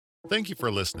Thank you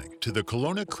for listening to the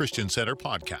Kelowna Christian Center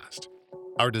podcast.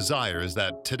 Our desire is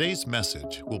that today's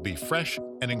message will be fresh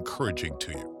and encouraging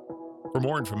to you. For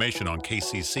more information on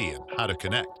KCC and how to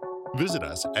connect, visit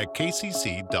us at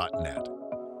kcc.net.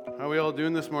 How are we all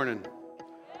doing this morning?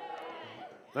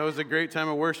 That was a great time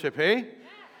of worship, hey?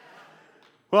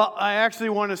 Well, I actually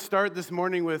want to start this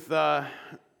morning with,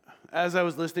 as I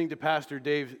was listening to Pastor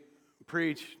Dave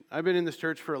preach, I've been in this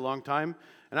church for a long time,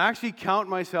 and I actually count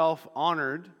myself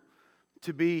honored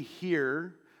to be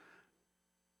here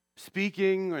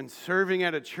speaking and serving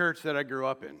at a church that I grew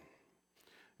up in,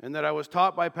 and that I was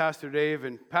taught by Pastor Dave,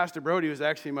 and Pastor Brody was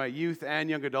actually my youth and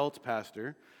young adults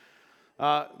pastor,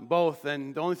 both.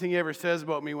 And the only thing he ever says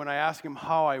about me when I ask him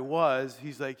how I was,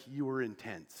 he's like, "You were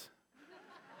intense."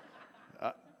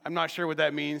 I'm not sure what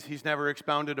that means. He's never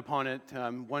expounded upon it.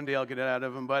 One day I'll get it out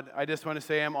of him. But I just want to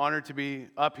say I'm honored to be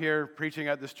up here preaching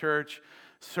at this church,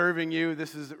 serving you.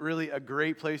 This is really a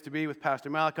great place to be with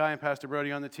Pastor Malachi and Pastor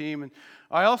Brody on the team. And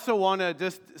I also want to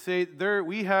just say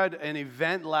we had an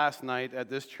event last night at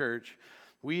this church.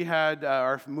 We had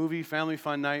our movie Family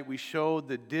Fun Night. We showed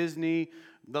the Disney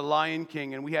The Lion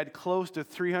King, and we had close to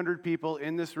 300 people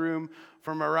in this room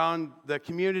from around the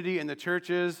community and the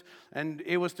churches, and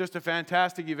it was just a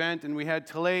fantastic event. And we had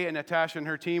Talay and Natasha and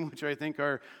her team, which I think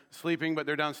are sleeping, but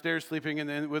they're downstairs sleeping and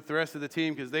then with the rest of the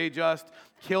team because they just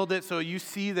killed it. So you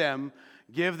see them,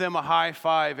 give them a high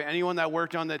five. Anyone that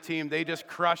worked on that team, they just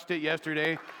crushed it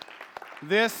yesterday.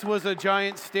 This was a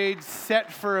giant stage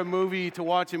set for a movie, to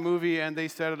watch a movie, and they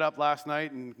set it up last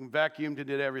night and vacuumed and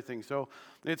did everything. So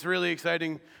it's really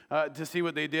exciting to see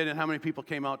what they did and how many people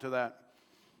came out to that.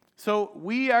 So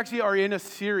we actually are in a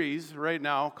series right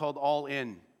now called All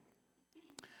In.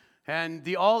 And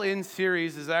the All In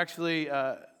series is actually,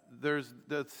 there's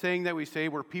the saying that we say,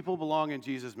 where people belong and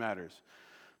Jesus matters.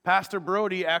 Pastor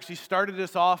Brody actually started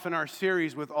us off in our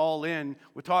series with All In,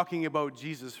 with talking about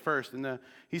Jesus first. And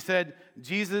he said,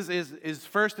 Jesus is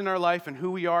first in our life and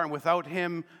who we are, and without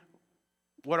him,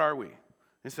 what are we?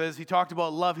 It says he talked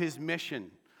about love his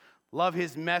mission, love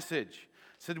his message.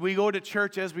 Said we go to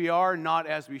church as we are, not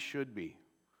as we should be.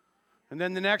 And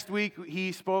then the next week,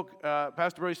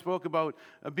 Pastor Brody spoke about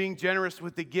being generous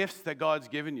with the gifts that God's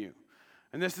given you.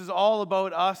 And this is all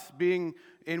about us being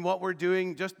in what we're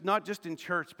doing, not just in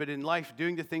church, but in life,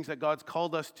 doing the things that God's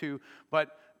called us to,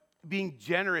 but being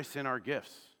generous in our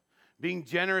gifts, being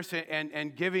generous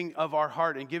and giving of our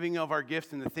heart and giving of our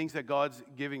gifts and the things that God's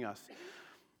giving us.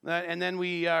 And then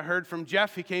we heard from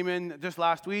Jeff. He came in just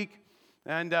last week,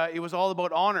 and it was all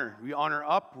about honor. We honor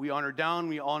up, we honor down,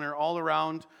 we honor all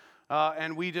around.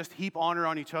 And we just heap honor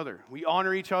on each other. We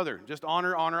honor each other. Just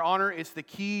honor, honor, honor. It's the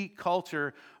key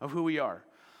culture of who we are.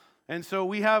 And so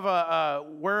we have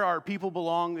where our people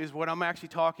belong is what I'm actually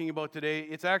talking about today.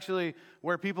 It's actually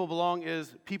where people belong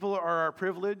is people are our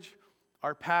privilege,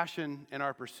 our passion, and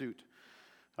our pursuit.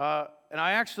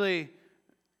 Pastor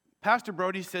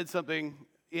Brody said something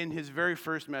in his very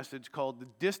first message called "The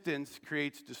Distance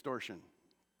Creates Distortion."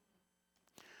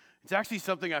 It's actually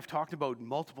something I've talked about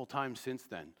multiple times since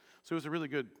then. So it was a really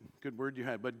good word you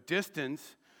had. But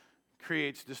distance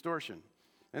creates distortion.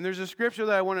 And there's a scripture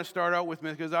that I want to start out with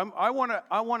because I want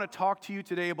to talk to you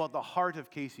today about the heart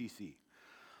of KCC.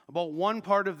 About one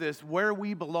part of this, where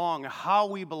we belong, how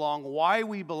we belong, why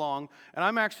we belong. And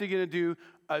I'm actually going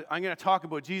to talk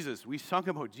about Jesus. We sung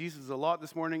about Jesus a lot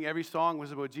this morning. Every song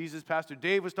was about Jesus. Pastor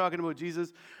Dave was talking about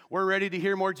Jesus. We're ready to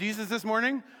hear more Jesus this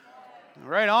morning?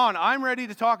 Right on. I'm ready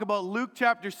to talk about Luke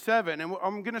chapter 7, and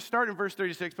I'm going to start in verse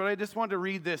 36, but I just want to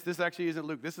read this. This actually isn't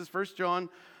Luke. This is 1 John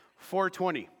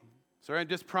 4:20. So I'm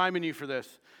just priming you for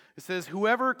this. It says,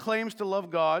 "Whoever claims to love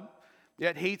God,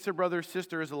 yet hates a brother or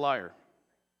sister is a liar.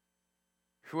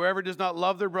 Whoever does not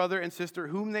love their brother and sister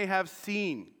whom they have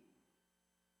seen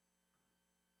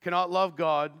cannot love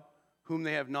God whom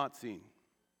they have not seen."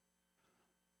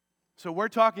 So we're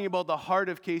talking about the heart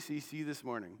of KCC this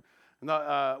morning.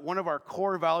 One of our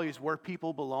core values, where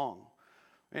people belong.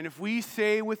 And if we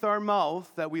say with our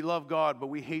mouth that we love God, but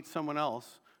we hate someone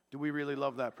else, do we really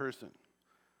love that person?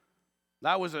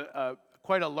 That was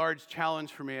quite a large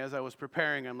challenge for me as I was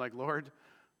preparing. I'm like, Lord,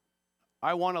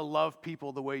 I want to love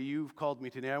people the way you've called me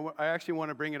today. I actually want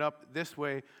to bring it up this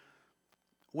way.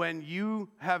 When you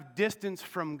have distance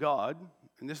from God,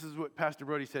 and this is what Pastor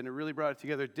Brody said, and it really brought it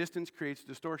together, distance creates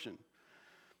distortion.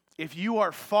 If you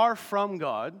are far from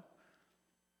God,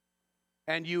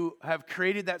 and you have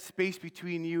created that space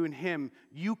between you and him,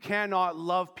 you cannot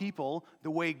love people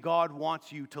the way God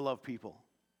wants you to love people.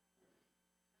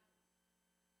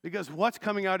 Because what's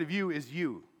coming out of you is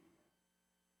you.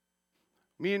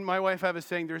 Me and my wife have a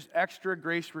saying, there's extra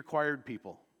grace required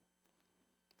people.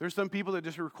 There's some people that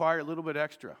just require a little bit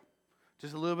extra.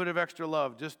 Just a little bit of extra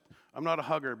love. Just, I'm not a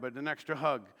hugger, but an extra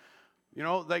hug. You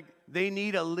know, like they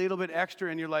need a little bit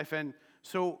extra in your life. And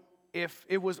so if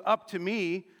it was up to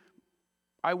me,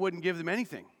 I wouldn't give them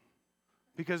anything.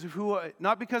 Because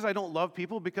not because I don't love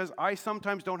people, because I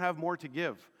sometimes don't have more to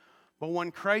give. But when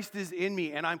Christ is in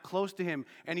me and I'm close to him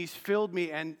and he's filled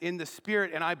me and in the Spirit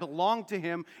and I belong to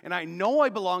him and I know I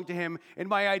belong to him and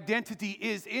my identity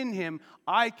is in him,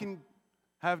 I can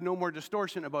have no more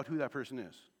distortion about who that person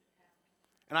is.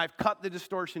 And I've cut the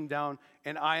distortion down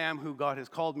and I am who God has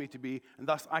called me to be, and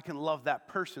thus I can love that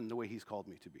person the way he's called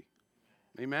me to be.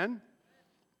 Amen?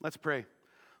 Let's pray.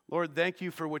 Lord, thank you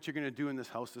for what you're going to do in this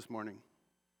house this morning.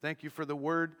 Thank you for the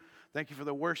word. Thank you for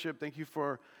the worship. Thank you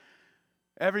for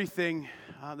everything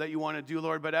that you want to do,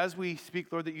 Lord. But as we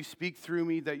speak, Lord, that you speak through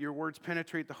me, that your words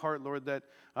penetrate the heart, Lord, that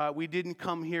we didn't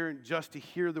come here just to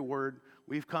hear the word.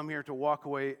 We've come here to walk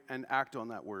away and act on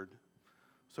that word.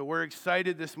 So we're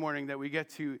excited this morning that we get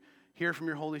to hear from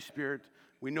your Holy Spirit.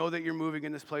 We know that you're moving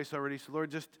in this place already. So, Lord,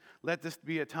 just let this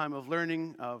be a time of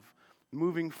learning, of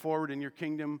moving forward in your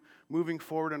kingdom, moving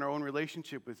forward in our own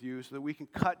relationship with you so that we can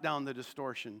cut down the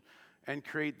distortion and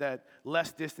create that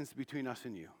less distance between us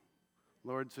and you.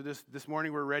 Lord, so this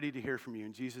morning we're ready to hear from you.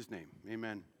 In Jesus' name,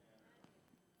 amen.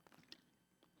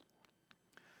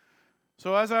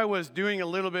 So as I was doing a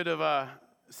little bit of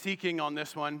seeking on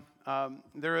this one,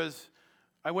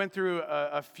 I went through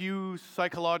a few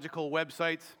psychological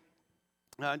websites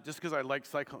just because I like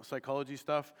psychology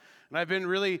stuff. And I've been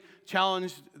really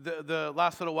challenged the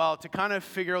last little while to kind of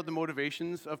figure out the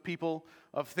motivations of people,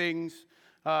 of things,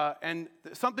 and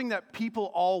something that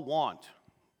people all want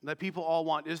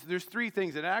is there's three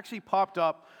things. And it actually popped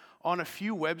up on a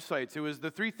few websites. It was the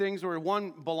three things were,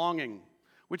 one, belonging,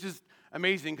 which is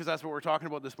amazing because that's what we're talking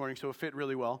about this morning, so it fit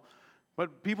really well.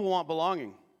 But people want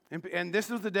belonging. And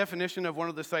this is the definition of one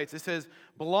of the sites. It says,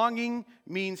 belonging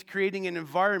means creating an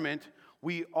environment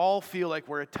we all feel like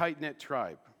we're a tight-knit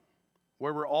tribe,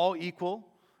 where we're all equal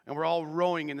and we're all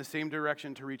rowing in the same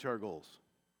direction to reach our goals.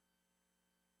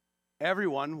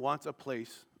 Everyone wants a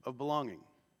place of belonging,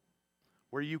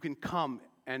 where you can come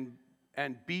and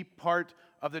be part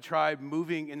of the tribe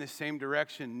moving in the same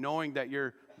direction, knowing that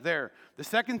you're there. The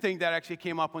second thing that actually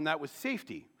came up on that was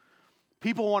safety.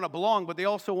 People want to belong, but they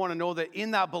also want to know that in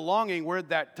that belonging, where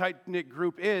that tight-knit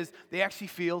group is, they actually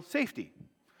feel safety.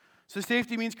 So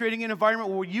safety means creating an environment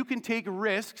where you can take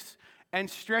risks and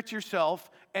stretch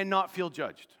yourself and not feel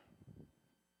judged.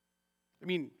 I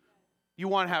mean, you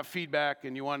want to have feedback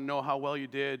and you want to know how well you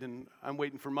did, and I'm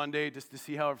waiting for Monday just to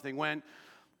see how everything went.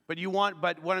 But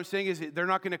what I'm saying is they're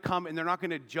not going to come and they're not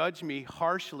going to judge me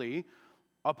harshly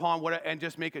upon and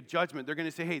just make a judgment. They're going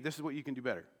to say, hey, this is what you can do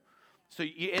better. So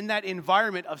in that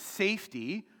environment of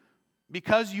safety,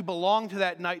 because you belong to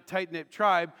that tight-knit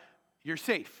tribe, you're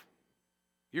safe.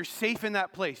 You're safe in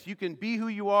that place. You can be who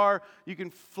you are. You can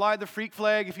fly the freak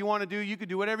flag if you want to do. You can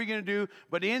do whatever you're going to do.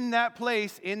 But in that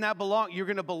place, you're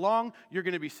going to belong. You're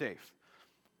going to be safe.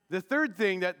 The third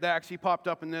thing that actually popped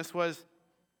up in this was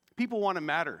people want to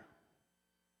matter.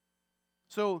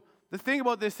 So the thing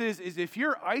about this is if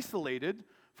you're isolated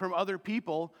from other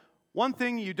people, one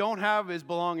thing you don't have is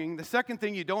belonging. The second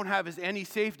thing you don't have is any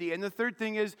safety. And the third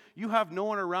thing is you have no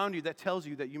one around you that tells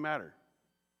you that you matter.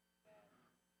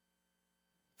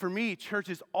 For me, church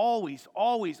has always,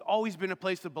 always, always been a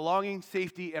place of belonging,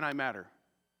 safety, and I matter.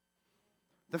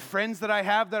 The friends that I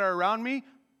have that are around me,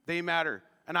 they matter.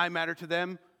 And I matter to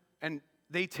them. And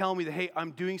they tell me that, hey,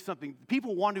 I'm doing something.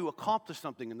 People want to accomplish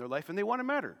something in their life, and they want to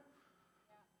matter.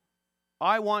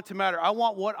 I want to matter. I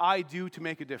want what I do to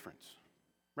make a difference.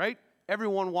 Right?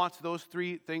 Everyone wants those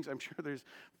three things. I'm sure there's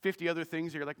 50 other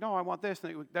things. You're like, no, I want this.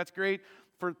 That's great.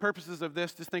 For purposes of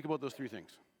this, just think about those three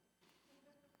things.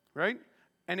 Right?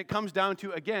 And it comes down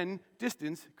to, again,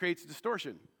 distance creates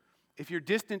distortion. If you're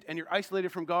distant and you're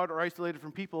isolated from God or isolated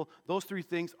from people, those three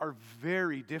things are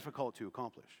very difficult to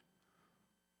accomplish.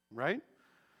 Right?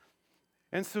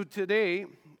 And so today,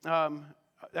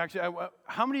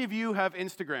 how many of you have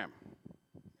Instagram?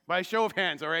 By a show of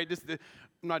hands, all right? I'm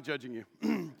not judging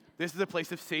you. This is a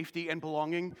place of safety and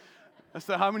belonging.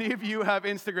 So how many of you have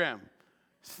Instagram,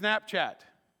 Snapchat,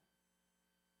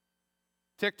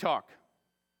 TikTok,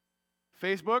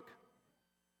 Facebook?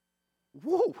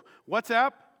 Whoa,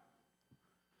 WhatsApp?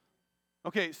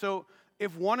 Okay, so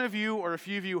if one of you or a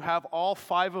few of you have all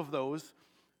 5 of those,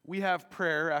 we have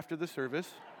prayer after the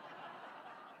service.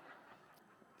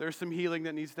 There's some healing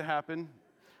that needs to happen.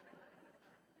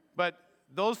 But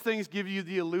those things give you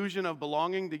the illusion of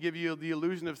belonging, they give you the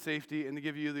illusion of safety, and they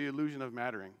give you the illusion of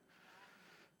mattering.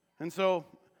 And so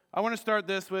I want to start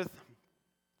this with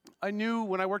I knew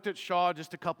when I worked at Shaw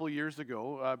just a couple of years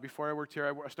ago, before I worked here,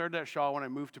 I started at Shaw when I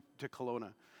moved to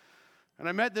Kelowna. And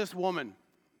I met this woman,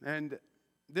 and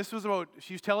this was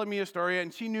she was telling me a story,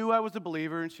 and she knew I was a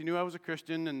believer, and she knew I was a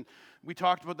Christian, and we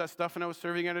talked about that stuff, and I was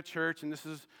serving at a church,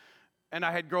 and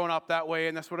I had grown up that way,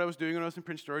 and that's what I was doing when I was in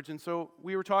Prince George. And so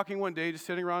we were talking one day, just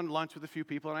sitting around lunch with a few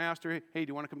people, and I asked her, hey, do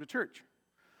you want to come to church?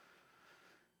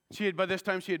 By this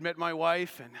time, she had met my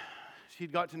wife, and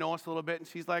she'd got to know us a little bit, and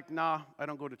she's like, nah, I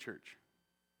don't go to church.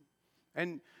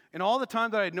 And all the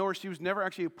time that I'd know her, she was never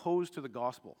actually opposed to the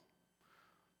gospel.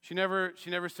 She never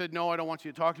said, no, I don't want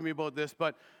you to talk to me about this,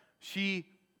 but she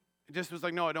just was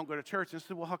like, no, I don't go to church. And I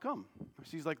said, well, how come?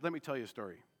 She's like, let me tell you a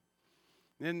story.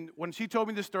 And when she told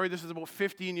me this story, this is about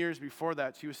 15 years before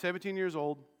that. She was 17 years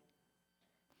old.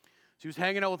 She was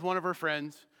hanging out with one of her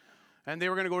friends, and they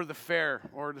were going to go to the fair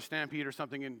or the Stampede or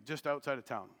something just outside of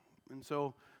town. And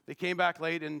so they came back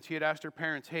late, and she had asked her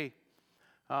parents, hey,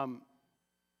 can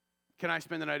I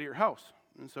spend the night at your house?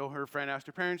 And so her friend asked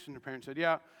her parents, and her parents said,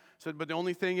 yeah. Said, but the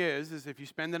only thing is if you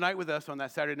spend the night with us on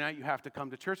that Saturday night, you have to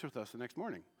come to church with us the next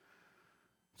morning.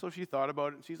 So she thought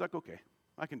about it, and she's like, okay,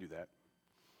 I can do that.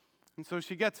 And so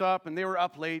she gets up, and they were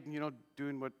up late,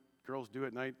 doing what girls do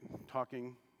at night,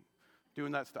 talking,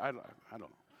 doing that stuff. I don't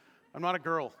know. I'm not a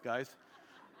girl, guys.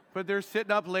 But they're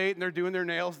sitting up late, and they're doing their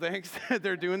nails, thanks.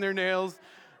 They're doing their nails,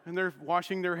 and they're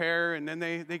washing their hair, and then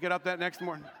they get up that next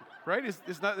morning. Right?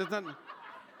 It's not.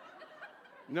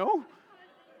 No?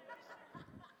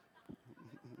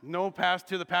 No pass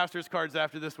to the pastor's cards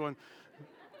after this one.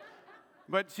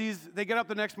 But they get up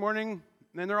the next morning, and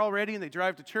then they're all ready, and they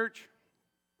drive to church.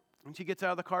 And she gets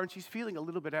out of the car, and she's feeling a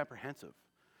little bit apprehensive.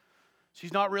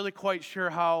 She's not really quite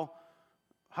sure how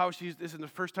this is the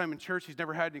first time in church. She's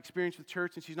never had an experience with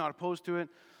church, and she's not opposed to it.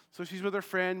 So she's with her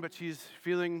friend, but she's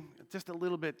feeling just a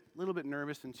little bit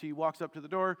nervous. And she walks up to the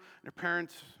door, and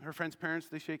her friend's parents,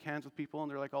 they shake hands with people,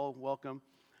 and they're like, "Oh, welcome."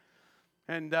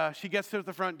 And she gets to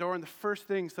the front door, and the first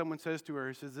thing someone says to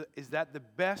her is that the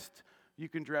best you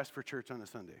can dress for church on a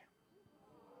Sunday?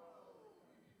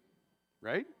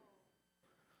 Right?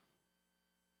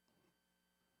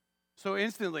 So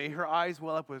instantly, her eyes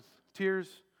well up with tears.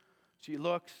 She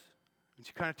looks, and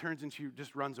she kind of turns, and she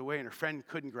just runs away, and her friend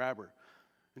couldn't grab her.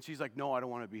 And she's like, no, I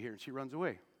don't want to be here, and she runs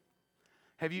away.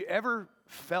 Have you ever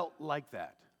felt like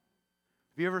that?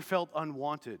 Have you ever felt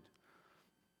unwanted,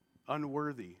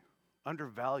 unworthy,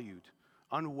 undervalued,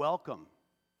 unwelcome?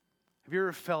 Have you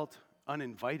ever felt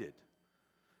uninvited?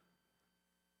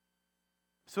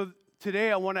 So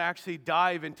today I want to actually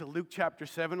dive into Luke chapter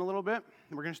 7 a little bit.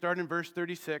 And we're going to start in verse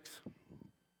 36.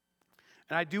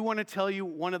 And I do want to tell you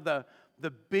one of the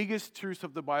biggest truths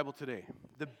of the Bible today.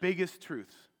 The biggest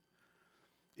truths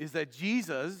is that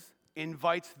Jesus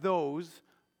invites those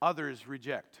others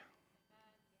reject.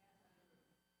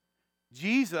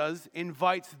 Jesus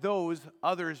invites those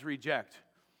others reject.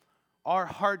 Our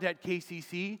heart at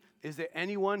KCC is that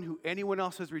anyone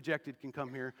else has rejected can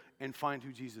come here and find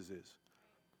who Jesus is.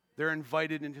 They're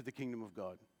invited into the kingdom of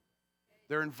God.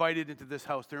 They're invited into this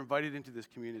house. They're invited into this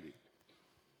community.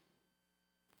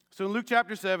 So in Luke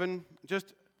chapter 7,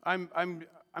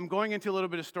 I'm going into a little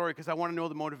bit of story because I want to know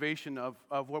the motivation of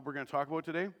what we're going to talk about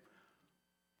today.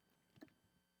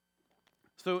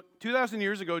 So 2,000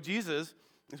 years ago, Jesus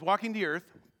is walking the earth,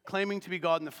 claiming to be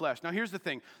God in the flesh. Now here's the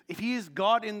thing. If he is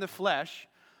God in the flesh,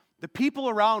 the people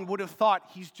around would have thought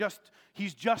he's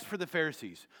just for the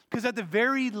Pharisees. Because at the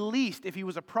very least, if he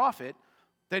was a prophet,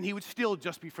 then he would still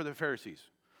just be for the Pharisees.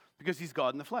 Because he's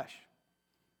God in the flesh.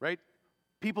 Right?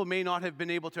 People may not have been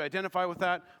able to identify with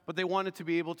that, but they wanted to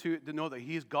be able to know that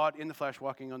he is God in the flesh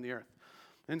walking on the earth.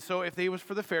 And so if they was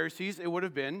for the Pharisees, it would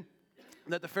have been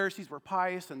that the Pharisees were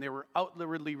pious and they were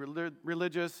outwardly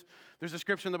religious. There's a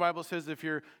scripture in the Bible that says if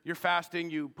you're fasting,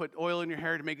 you put oil in your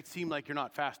hair to make it seem like you're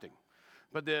not fasting.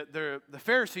 But the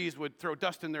Pharisees would throw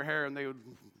dust in their hair, and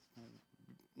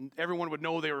everyone would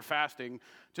know they were fasting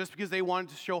just because they wanted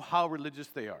to show how religious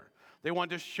they are. They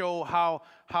wanted to show how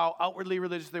outwardly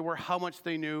religious they were, how much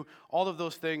they knew, all of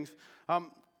those things.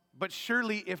 But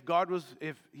surely if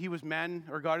he was man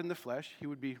or God in the flesh, he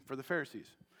would be for the Pharisees.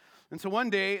 And so one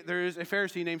day, there's a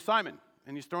Pharisee named Simon,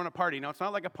 and he's throwing a party. Now, it's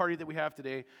not like a party that we have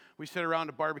today. We sit around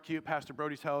a barbecue at Pastor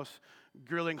Brody's house,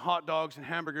 grilling hot dogs and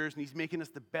hamburgers, and he's making us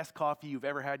the best coffee you've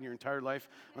ever had in your entire life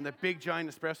on that big,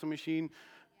 giant espresso machine.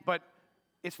 But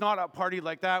it's not a party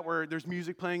like that where there's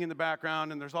music playing in the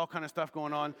background and there's all kind of stuff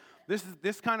going on.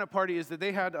 This kind of party is that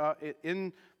they had,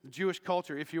 in the Jewish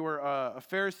culture, if you were a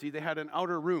Pharisee, they had an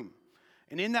outer room.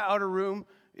 And in that outer room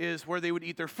is where they would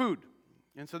eat their food.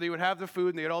 And so they would have the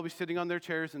food, and they would all be sitting on their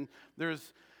chairs, and they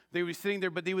would be sitting there,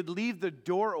 but they would leave the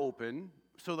door open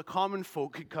so the common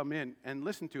folk could come in and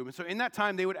listen to him. And so in that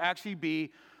time, they would actually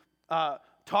be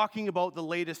talking about the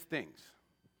latest things.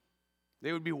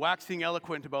 They would be waxing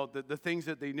eloquent about the things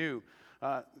that they knew.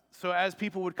 So as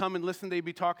people would come and listen, they'd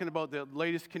be talking about the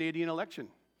latest Canadian election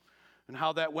and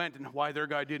how that went and why their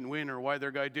guy didn't win or why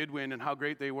their guy did win and how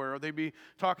great they were. Or they'd be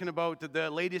talking about the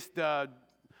latest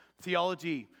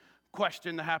theology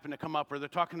question that happened to come up, or they're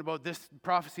talking about this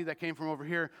prophecy that came from over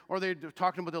here, or they're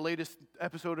talking about the latest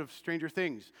episode of Stranger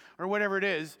Things, or whatever it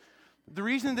is. The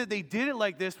reason that they did it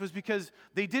like this was because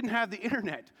they didn't have the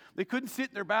internet. They couldn't sit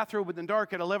in their bathrobe in the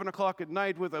dark at 11 o'clock at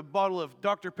night with a bottle of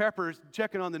Dr. Pepper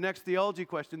checking on the next theology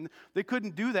question. They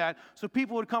couldn't do that, so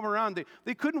people would come around.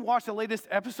 They couldn't watch the latest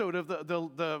episode of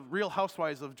the Real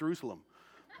Housewives of Jerusalem.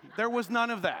 There was none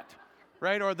of that,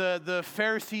 right? Or the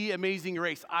Pharisee Amazing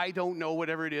Race. I don't know,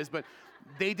 whatever it is, but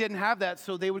they didn't have that,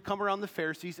 so they would come around the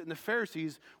Pharisees, and the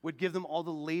Pharisees would give them all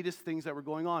the latest things that were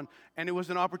going on. And it was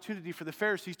an opportunity for the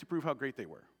Pharisees to prove how great they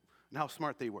were, and how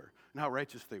smart they were, and how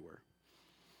righteous they were.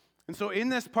 And so in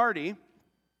this party,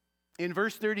 in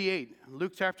verse 38,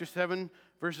 Luke chapter 7,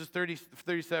 verses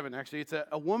 37, actually, it's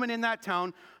a woman in that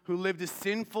town who lived a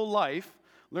sinful life,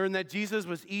 learned that Jesus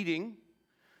was eating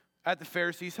at the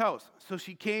Pharisee's house. So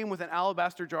she came with an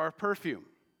alabaster jar of perfume.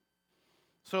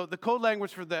 So the code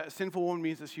language for the sinful woman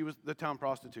means that she was the town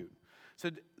prostitute.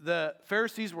 So the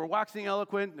Pharisees were waxing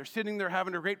eloquent. They're sitting there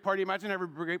having a great party. Imagine having a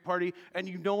great party, and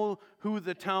you know who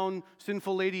the town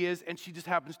sinful lady is, and she just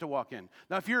happens to walk in.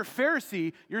 Now, if you're a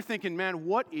Pharisee, you're thinking, man,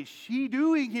 what is she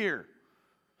doing here?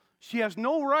 She has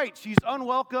no right. She's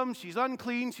unwelcome. She's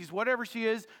unclean. She's whatever she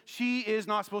is. She is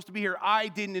not supposed to be here. I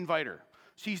didn't invite her.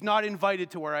 She's not invited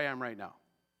to where I am right now.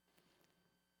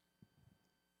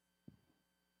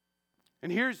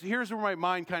 And here's where my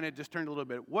mind kind of just turned a little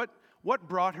bit. What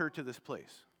brought her to this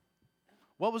place?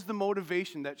 What was the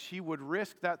motivation that she would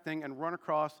risk that thing and run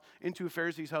across into a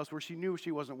Pharisee's house where she knew she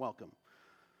wasn't welcome?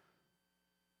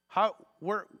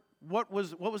 What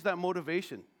was that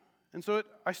motivation? And so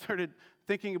I started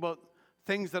thinking about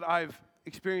things that I've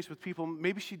experienced with people.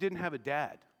 Maybe she didn't have a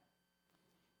dad.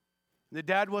 The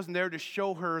dad wasn't there to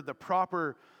show her the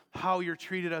proper how you're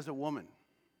treated as a woman.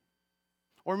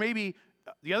 Or maybe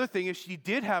the other thing is she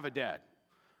did have a dad,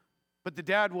 but the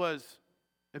dad was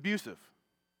abusive,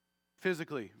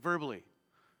 physically, verbally.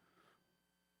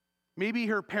 Maybe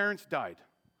her parents died.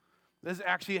 This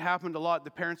actually happened a lot.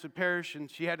 The parents would perish,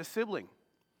 and she had a sibling.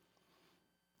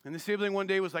 And the sibling one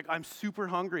day was like, I'm super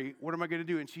hungry. What am I going to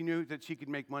do? And she knew that she could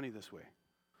make money this way.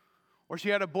 Or she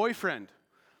had a boyfriend.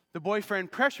 The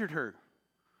boyfriend pressured her.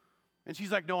 And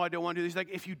she's like, no, I don't want to do this. He's like,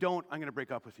 if you don't, I'm going to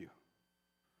break up with you.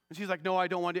 And she's like, no, I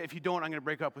don't want to. If you don't, I'm going to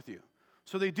break up with you.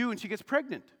 So they do, and she gets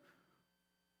pregnant.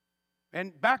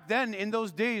 And back then, in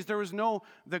those days,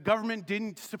 the government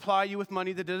didn't supply you with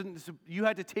money. You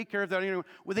had to take care of that.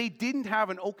 Well, they didn't have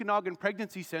an Okanagan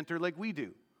pregnancy center like we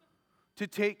do to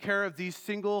take care of these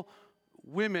single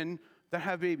women that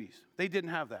have babies. They didn't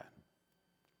have that.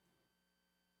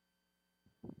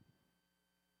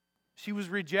 She was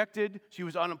rejected. She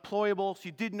was unemployable.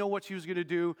 She didn't know what she was going to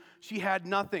do. She had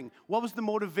nothing. What was the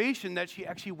motivation that she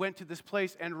actually went to this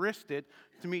place and risked it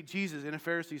to meet Jesus in a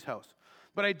Pharisee's house?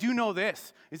 But I do know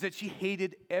this, is that she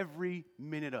hated every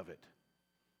minute of it.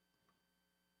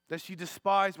 That she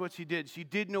despised what she did. She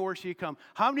didn't know where she had come.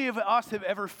 How many of us have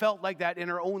ever felt like that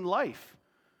in our own life?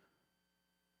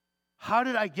 How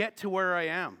did I get to where I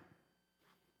am?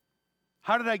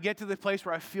 How did I get to the place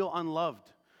where I feel unloved?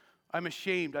 I'm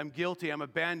ashamed, I'm guilty, I'm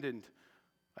abandoned.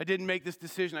 I didn't make this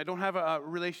decision. I don't have a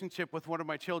relationship with one of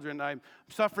my children. I'm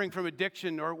suffering from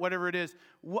addiction or whatever it is.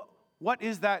 What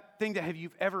is that thing that have you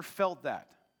ever felt that?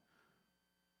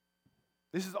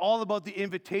 This is all about the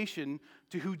invitation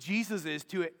to who Jesus is.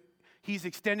 He's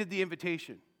extended the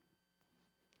invitation.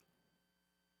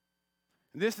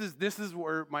 And this is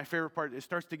where my favorite part, it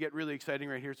starts to get really exciting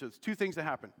right here. So it's two things that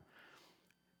happen.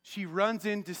 She runs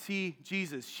in to see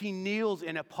Jesus. She kneels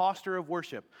in a posture of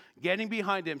worship, getting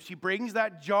behind him. She brings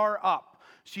that jar up.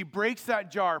 She breaks that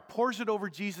jar, pours it over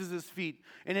Jesus' feet.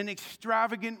 In an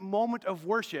extravagant moment of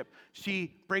worship,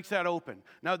 she breaks that open.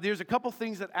 Now, there's a couple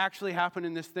things that actually happen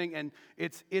in this thing, and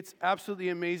it's absolutely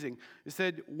amazing. It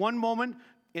said, one moment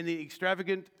in the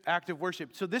extravagant act of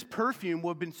worship. So this perfume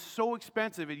would have been so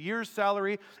expensive, a year's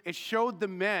salary. It showed the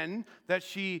men that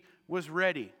she was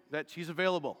ready, that she's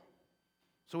available.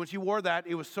 So when she wore that,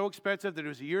 it was so expensive that it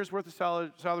was a year's worth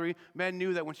of salary. Men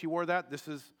knew that when she wore that,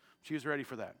 she was ready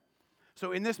for that.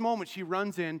 So in this moment, she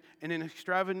runs in an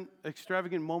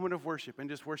extravagant moment of worship and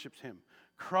just worships him,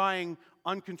 crying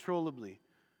uncontrollably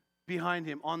behind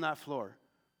him on that floor,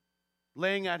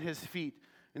 laying at his feet.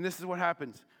 And this is what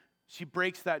happens. She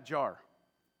breaks that jar.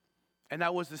 And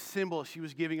that was a symbol. She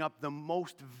was giving up the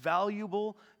most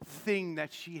valuable thing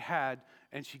that she had,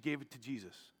 and she gave it to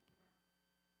Jesus.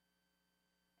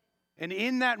 And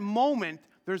in that moment,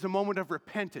 there's a moment of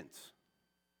repentance.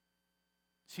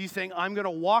 She's saying, I'm going to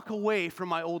walk away from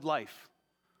my old life.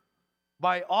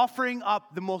 By offering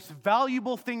up the most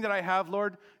valuable thing that I have,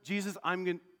 Lord Jesus,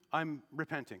 I'm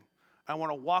repenting. I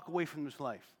want to walk away from this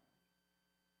life.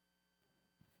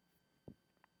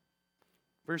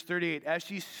 Verse 38, as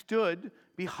she stood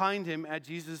behind him at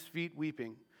Jesus' feet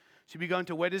weeping, she began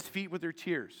to wet his feet with her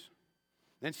tears.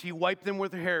 Then she wiped them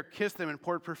with her hair, kissed them, and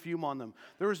poured perfume on them.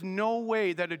 There was no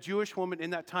way that a Jewish woman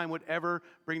in that time would ever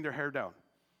bring their hair down.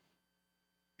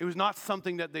 It was not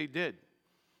something that they did.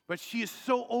 But she is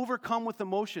so overcome with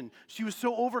emotion. She was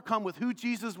so overcome with who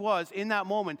Jesus was in that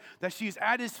moment that she is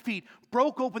at his feet,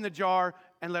 broke open the jar,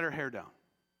 and let her hair down.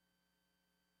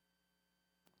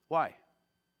 Why?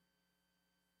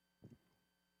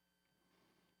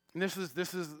 And this is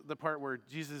the part where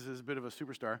Jesus is a bit of a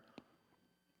superstar.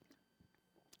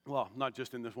 Well, not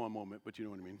just in this one moment, but you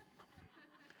know what I mean.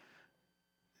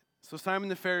 So Simon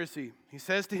the Pharisee, he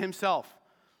says to himself,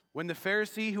 when the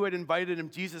Pharisee who had invited him,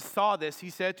 Jesus, saw this, he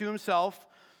said to himself,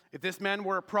 if this man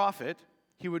were a prophet,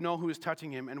 he would know who is touching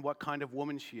him and what kind of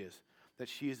woman she is, that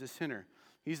she is a sinner.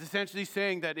 He's essentially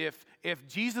saying that if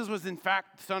Jesus was in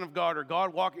fact the Son of God, or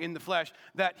God walked in the flesh,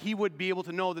 that he would be able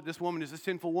to know that this woman is a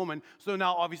sinful woman. So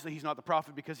now obviously he's not the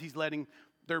prophet because he's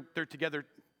they're together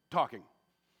talking.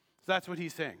 So that's what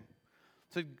he's saying.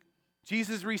 So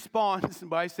Jesus responds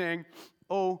by saying,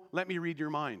 oh, let me read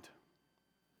your mind.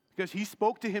 Because he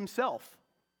spoke to himself.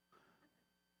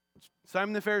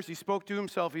 Simon the Pharisee spoke to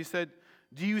himself. He said,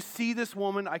 do you see this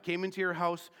woman? I came into your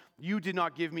house. You did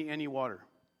not give me any water.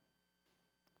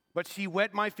 But she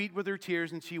wet my feet with her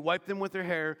tears, and she wiped them with her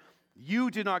hair. You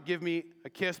did not give me a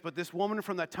kiss, but this woman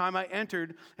from the time I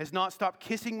entered has not stopped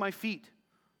kissing my feet.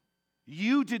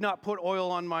 You did not put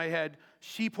oil on my head.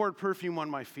 She poured perfume on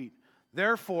my feet.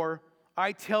 Therefore,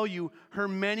 I tell you, her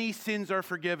many sins are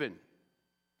forgiven.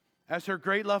 As her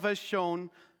great love has shown,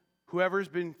 whoever has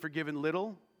been forgiven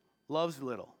little, loves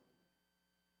little.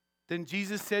 Then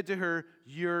Jesus said to her,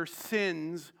 your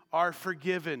sins are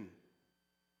forgiven.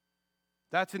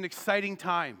 That's an exciting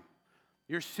time.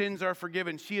 Your sins are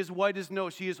forgiven. She is white as snow.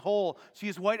 She is whole. She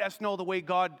is white as snow the way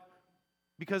God,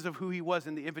 because of who he was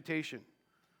in the invitation.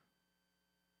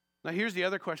 Now here's the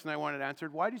other question I wanted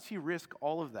answered. Why did she risk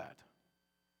all of that?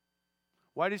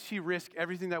 Why did she risk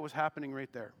everything that was happening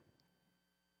right there?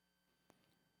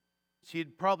 She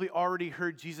had probably already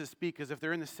heard Jesus speak, because if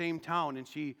they're in the same town and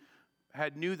she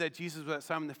had knew that Jesus was at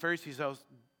Simon the Pharisee's house,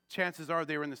 chances are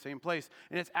they were in the same place.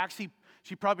 And it's actually,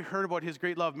 she probably heard about his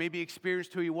great love, maybe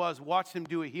experienced who he was, watched him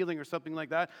do a healing or something like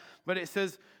that. But it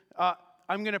says,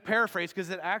 I'm going to paraphrase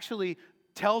because it actually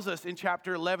tells us in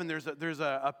chapter 11, there's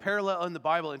a parallel in the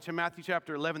Bible, in Matthew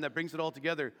chapter 11, that brings it all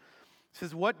together. It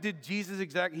says, what did Jesus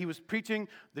exactly, he was preaching,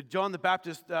 John the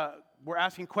Baptist were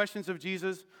asking questions of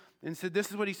Jesus, and said, this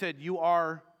is what he said, you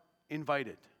are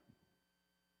invited.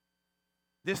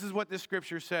 This is what this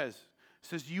scripture says. It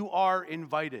says, you are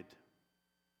invited.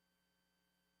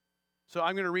 So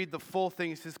I'm going to read the full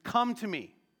thing. It says, come to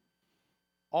me,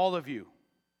 all of you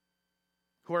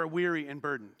who are weary and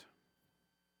burdened,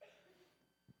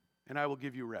 and I will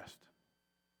give you rest.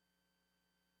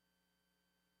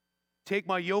 Take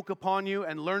my yoke upon you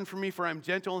and learn from me, for I am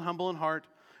gentle and humble in heart,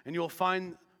 and you will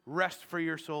find rest for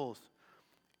your souls.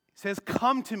 It says,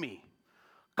 come to me.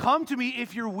 Come to me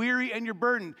if you're weary and you're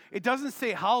burdened. It doesn't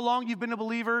say how long you've been a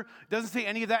believer. It doesn't say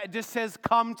any of that. It just says,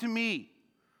 come to me.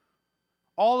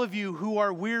 All of you who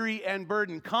are weary and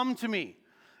burdened, come to me.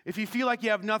 If you feel like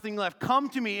you have nothing left, come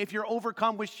to me if you're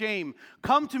overcome with shame.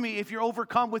 Come to me if you're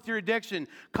overcome with your addiction.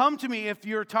 Come to me if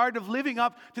you're tired of living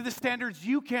up to the standards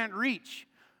you can't reach,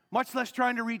 much less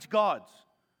trying to reach God's.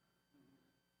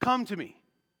 Come to me.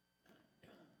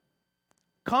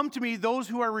 Come to me, those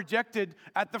who are rejected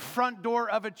at the front door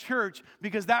of a church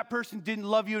because that person didn't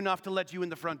love you enough to let you in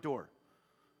the front door.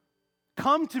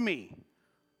 Come to me,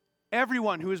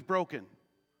 everyone who is broken.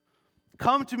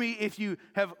 Come to me if you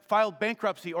have filed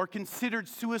bankruptcy or considered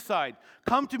suicide.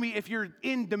 Come to me if you're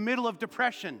in the middle of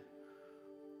depression.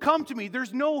 Come to me.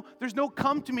 There's no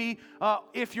come to me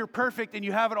if you're perfect and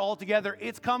you have it all together.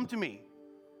 It's come to me.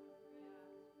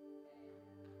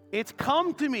 It's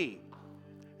come to me.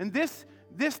 And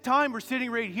this time we're sitting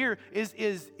right here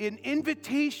is an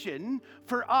invitation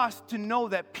for us to know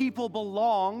that people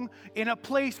belong in a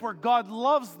place where God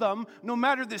loves them no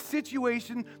matter the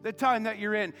situation, the time that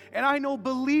you're in. And I know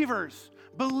believers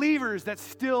that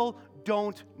still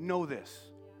don't know this.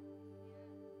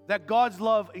 That God's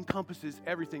love encompasses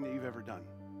everything that you've ever done.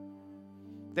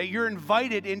 That you're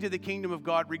invited into the kingdom of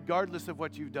God regardless of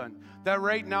what you've done. That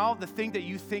right now, the thing that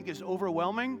you think is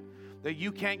overwhelming, that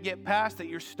you can't get past, that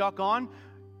you're stuck on,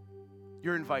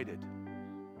 you're invited.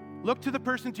 Look to the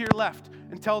person to your left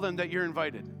and tell them that you're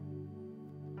invited.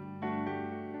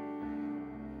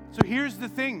 So here's the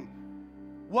thing.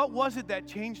 What was it that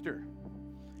changed her?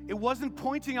 It wasn't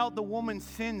pointing out the woman's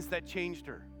sins that changed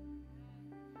her.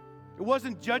 It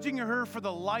wasn't judging her for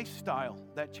the lifestyle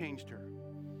that changed her.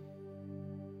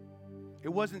 It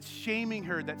wasn't shaming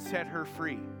her that set her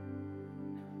free.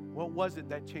 What was it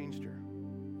that changed her?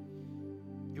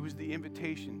 It was the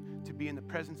invitation to be in the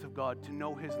presence of God, to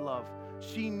know His love.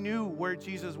 She knew where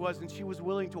Jesus was, and she was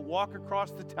willing to walk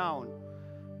across the town,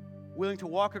 willing to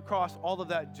walk across all of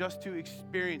that just to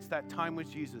experience that time with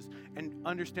Jesus and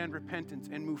understand repentance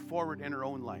and move forward in her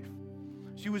own life.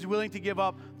 She was willing to give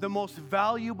up the most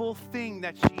valuable thing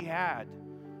that she had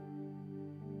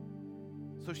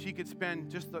so she could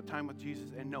spend just the time with Jesus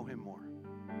and know Him more.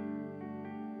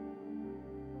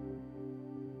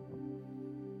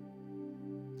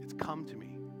 It's come to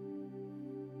me.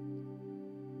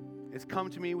 It's come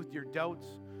to me with your doubts.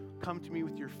 Come to me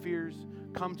with your fears.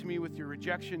 Come to me with your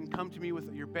rejection. Come to me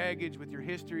with your baggage, with your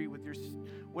history, with your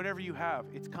whatever you have.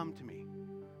 It's come to me.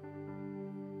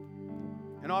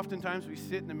 And oftentimes we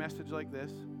sit in a message like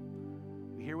this.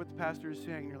 We hear what the pastor is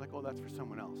saying, and you're like, oh, that's for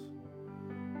someone else.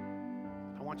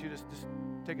 I want you to just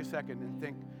take a second and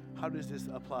think, how does this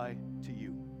apply to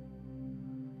you?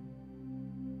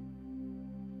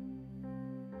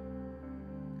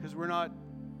 Because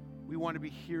we want to be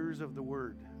hearers of the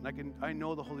word. And I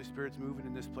know the Holy Spirit's moving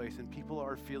in this place, and people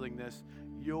are feeling this.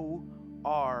 You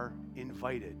are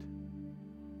invited.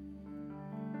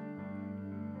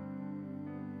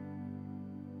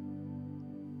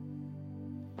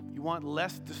 You want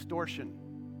less distortion,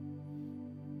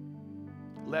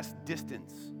 less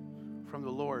distance from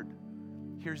the Lord.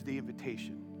 Here's the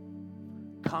invitation.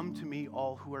 Come to me,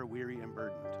 all who are weary and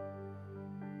burdened.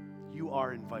 You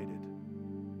are invited.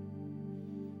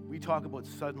 We talk about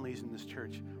suddenlies in this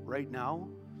church. Right now,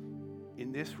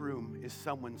 in this room is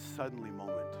someone's suddenly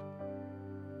moment,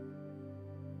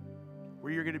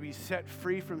 where you're going to be set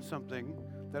free from something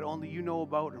that only you know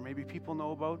about, or maybe people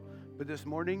know about. But this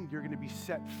morning, you're going to be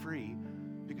set free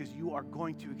because you are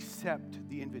going to accept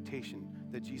the invitation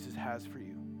that Jesus has for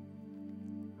you.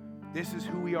 This is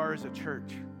who we are as a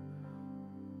church,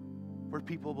 where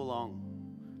people belong.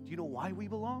 Do you know why we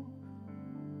belong?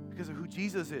 Because of who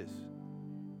Jesus is.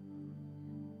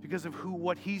 Because of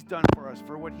what He's done for us,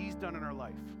 for what He's done in our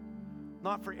life.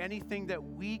 Not for anything that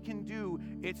we can do.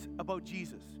 It's about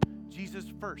Jesus. Jesus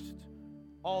first,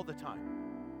 all the time.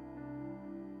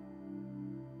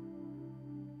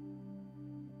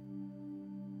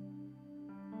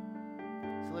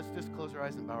 So let's just close our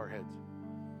eyes and bow our heads.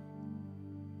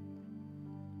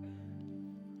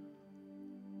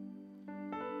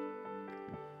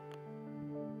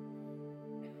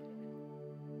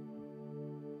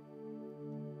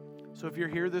 So if you're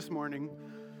here this morning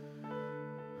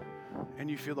and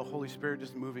you feel the Holy Spirit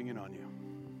just moving in on you,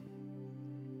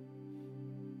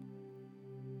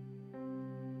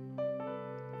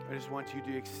 I just want you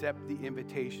to accept the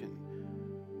invitation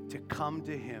to come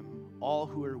to Him, all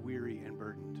who are weary and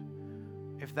burdened.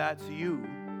 If that's you,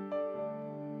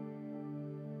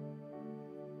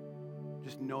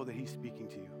 just know that He's speaking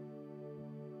to you.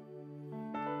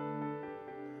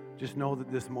 Just know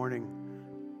that this morning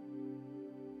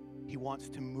He wants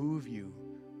to move you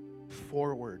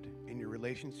forward in your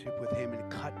relationship with Him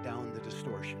and cut down the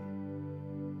distortion.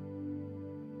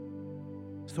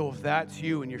 So if that's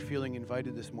you and you're feeling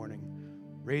invited this morning,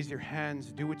 raise your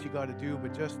hands, do what you got to do,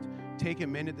 but just take a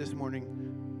minute this morning,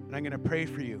 and I'm going to pray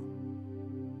for you.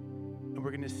 And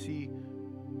we're going to see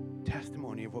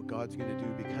testimony of what God's going to do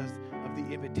because of the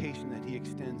invitation that He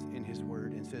extends in His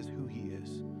word and says who He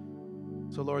is.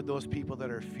 So Lord, those people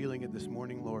that are feeling it this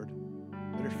morning, Lord,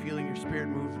 that are feeling your Spirit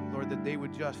move, Lord, that they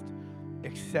would just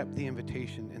accept the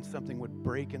invitation and something would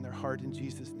break in their heart in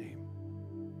Jesus' name.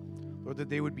 Lord, that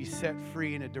they would be set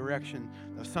free in a direction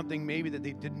of something maybe that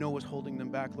they didn't know was holding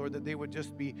them back. Lord, that they would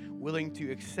just be willing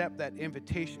to accept that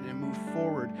invitation and move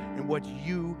forward in what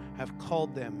you have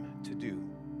called them to do.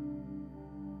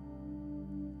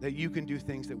 That you can do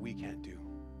things that we can't do.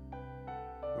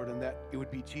 Lord, and that it would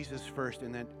be Jesus first,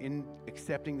 and that in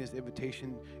accepting this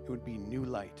invitation, it would be new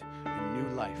light and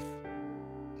new life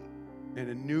and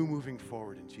a new moving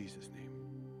forward in Jesus' name.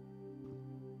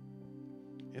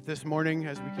 If this morning,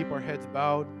 as we keep our heads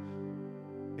bowed,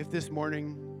 if this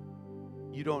morning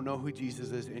you don't know who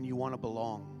Jesus is and you want to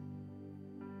belong,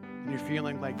 and you're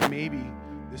feeling like maybe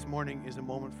this morning is a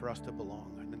moment for us to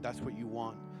belong, and that's what you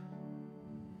want,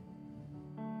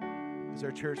 as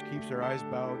our church keeps our eyes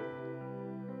bowed,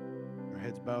 our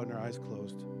heads bowed and our eyes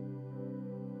closed.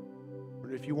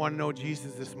 If you want to know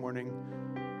Jesus this morning,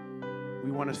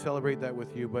 we want to celebrate that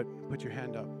with you, but put your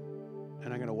hand up,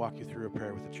 and I'm going to walk you through a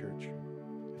prayer with the church,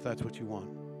 if that's what you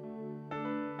want.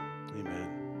 Amen.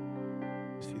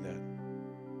 See that?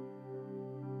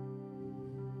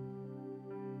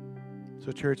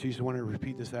 So church, you just want to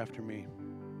repeat this after me.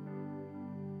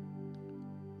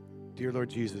 Dear Lord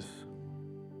Jesus,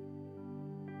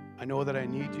 I know that I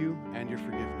need you and your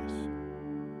forgiveness.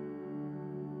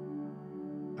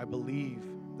 I believe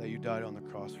that you died on the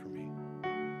cross for me.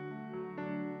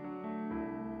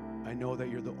 I know that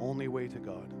you're the only way to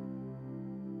God.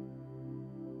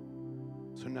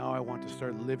 So now I want to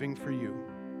start living for you.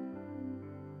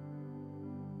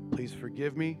 Please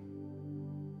forgive me,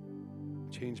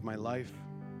 change my life,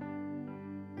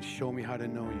 and show me how to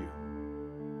know you.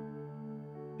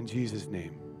 In Jesus'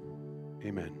 name,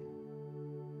 amen.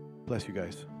 Bless you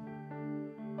guys.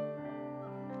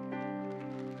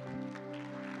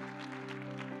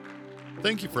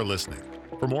 Thank you for listening.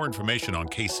 For more information on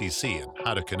KCC and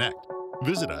how to connect,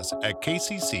 visit us at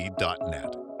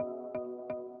kcc.net.